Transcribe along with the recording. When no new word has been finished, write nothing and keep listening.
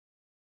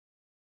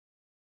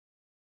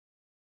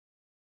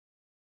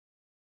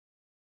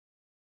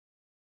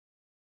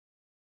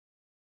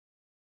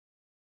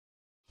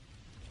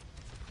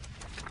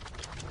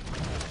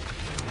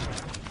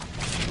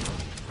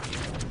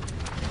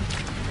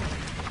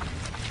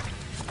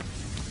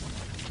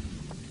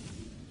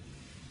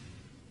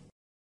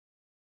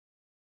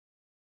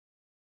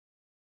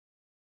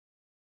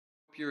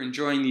you're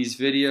enjoying these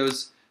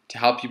videos to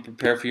help you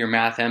prepare for your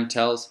math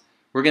MTELs.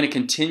 We're going to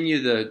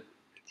continue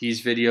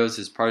these videos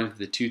as part of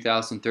the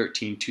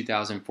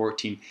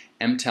 2013-2014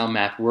 MTEL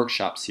Math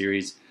Workshop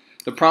series.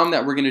 The problem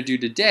that we're going to do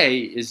today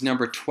is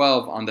number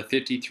 12 on the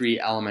 53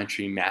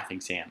 elementary math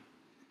exam.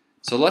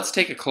 So let's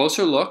take a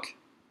closer look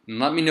and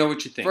let me know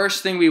what you think.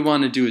 First thing we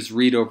want to do is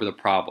read over the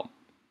problem.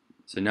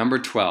 So number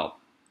 12.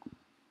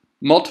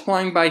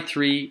 Multiplying by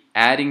 3,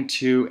 adding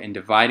 2, and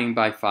dividing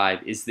by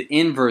 5 is the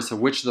inverse of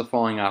which of the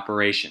following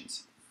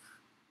operations?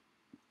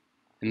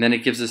 And then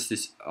it gives us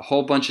a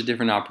whole bunch of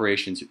different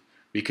operations.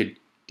 We could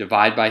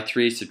divide by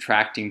 3,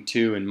 subtracting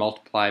 2, and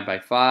multiply by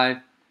 5.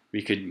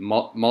 We could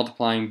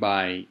multiplying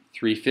by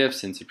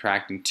 3/5 and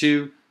subtracting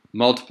 2,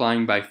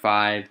 multiplying by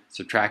 5,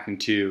 subtracting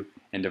 2,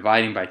 and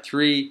dividing by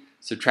 3,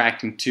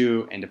 subtracting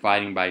 2, and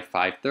dividing by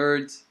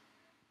 5/3.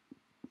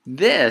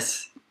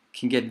 This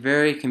can get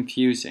very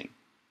confusing.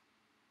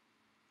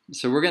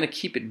 So we're going to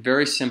keep it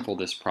very simple,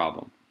 this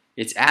problem.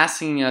 It's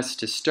asking us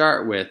to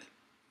start with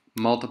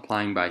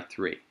multiplying by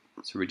 3.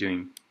 So we're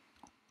doing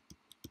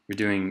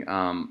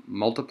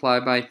multiply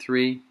by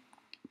 3,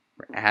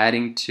 we're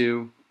adding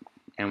 2,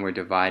 and we're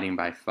dividing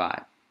by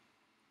 5.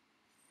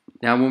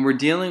 Now when we're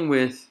dealing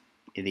with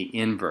the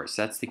inverse,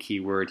 that's the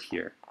key word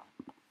here,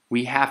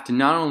 we have to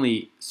not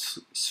only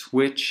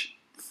switch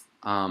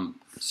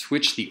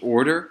the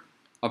order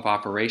of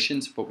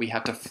operations, but we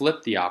have to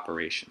flip the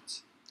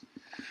operations.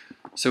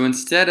 So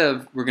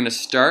we're going to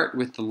start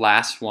with the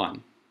last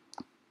one.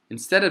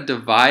 Instead of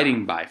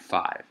dividing by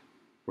 5,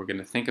 we're going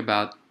to think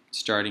about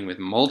starting with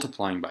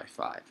multiplying by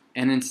 5.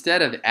 And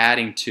instead of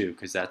adding 2,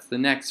 because that's the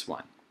next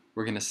one,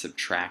 we're going to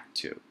subtract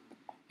 2.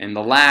 And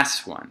the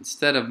last one,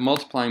 instead of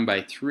multiplying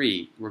by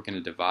 3, we're going to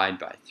divide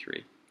by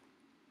 3.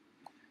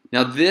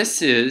 Now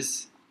this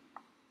is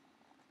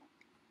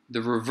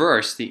the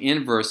reverse, the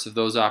inverse of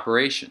those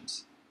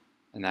operations.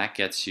 And that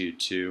gets you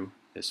to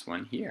this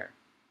one here,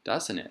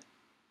 doesn't it?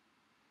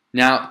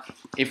 Now,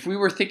 if we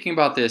were thinking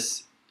about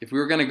this, if we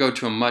were going to go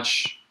to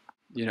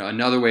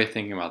another way of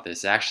thinking about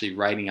this, actually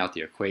writing out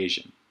the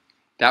equation,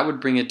 that would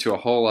bring it to a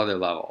whole other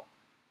level.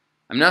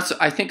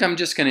 I think I'm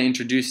just going to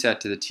introduce that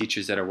to the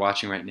teachers that are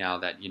watching right now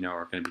that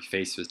are going to be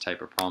faced with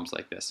type of problems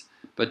like this.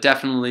 But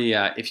definitely,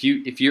 if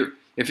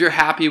you're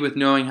happy with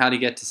knowing how to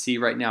get to C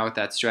right now with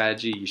that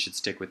strategy, you should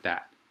stick with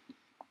that.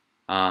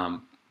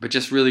 But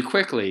just really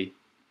quickly,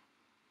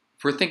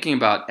 if we're thinking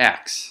about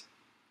x,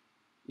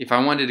 if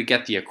I wanted to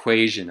get the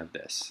equation of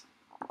this,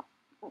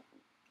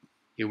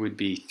 it would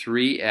be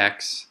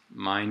 3x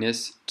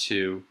minus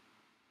 2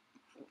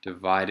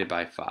 divided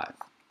by 5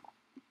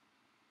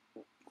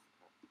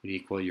 would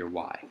equal your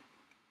y.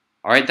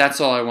 Alright, that's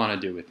all I want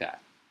to do with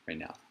that right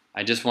now.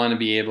 I just want to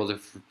be able to,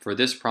 for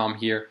this problem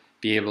here,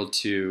 be able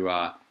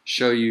to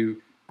show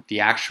you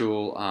the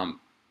actual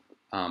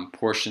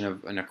portion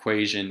of an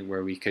equation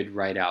where we could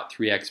write out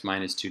 3x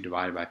minus 2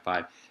 divided by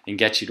 5 and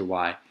get you to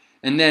y.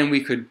 And then we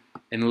could,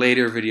 in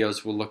later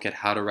videos, we'll look at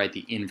how to write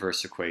the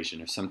inverse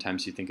equation. Or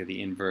sometimes you think of the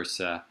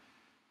inverse,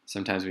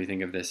 sometimes we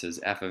think of this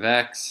as f of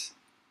x,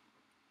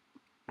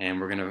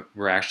 and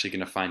we're actually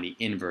going to find the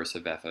inverse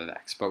of f of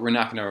x. But we're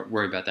not going to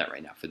worry about that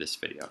right now for this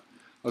video.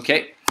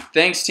 Okay,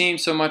 thanks team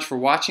so much for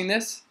watching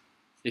this.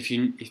 If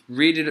you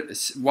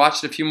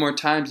watch it a few more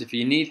times, if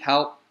you need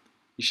help,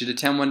 you should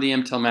attend one of the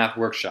MTEL Math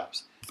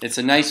workshops. It's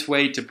a nice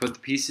way to put the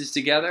pieces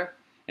together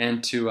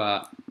and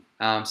to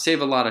save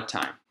a lot of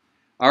time.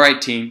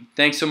 Alright team,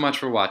 thanks so much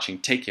for watching.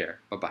 Take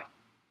care. Bye-bye.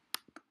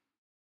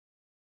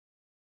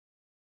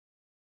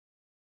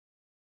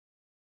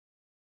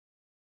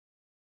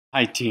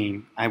 Hi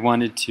team, I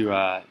wanted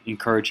to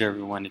encourage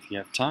everyone, if you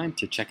have time,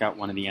 to check out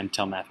one of the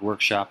MTEL Math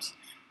workshops.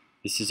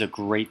 This is a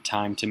great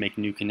time to make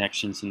new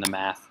connections in the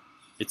math.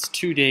 It's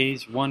 2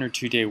 days, 1 or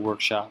 2 day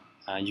workshop.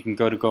 You can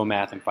go to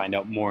GOHmath and find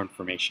out more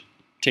information.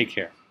 Take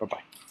care.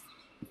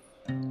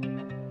 Bye-bye.